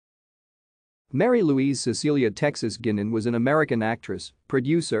Mary Louise Cecilia Texas Guinan was an American actress,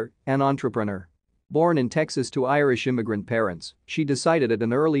 producer, and entrepreneur. Born in Texas to Irish immigrant parents, she decided at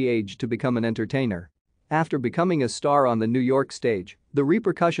an early age to become an entertainer. After becoming a star on the New York stage, the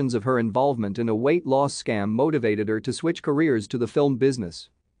repercussions of her involvement in a weight loss scam motivated her to switch careers to the film business.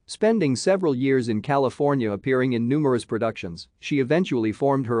 Spending several years in California appearing in numerous productions, she eventually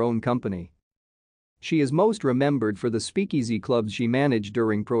formed her own company. She is most remembered for the speakeasy clubs she managed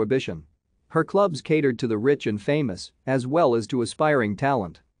during Prohibition. Her clubs catered to the rich and famous, as well as to aspiring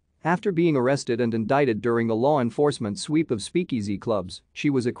talent. After being arrested and indicted during a law enforcement sweep of speakeasy clubs, she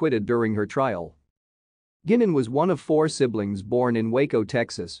was acquitted during her trial. Guinan was one of 4 siblings born in Waco,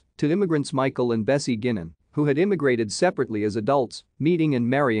 Texas, to immigrants Michael and Bessie Guinan, who had immigrated separately as adults, meeting and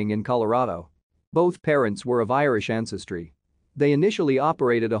marrying in Colorado. Both parents were of Irish ancestry. They initially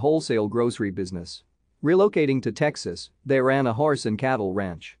operated a wholesale grocery business. Relocating to Texas, they ran a horse and cattle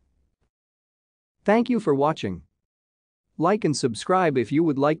ranch. Thank you for watching. Like and subscribe if you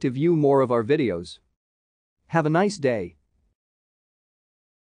would like to view more of our videos. Have a nice day.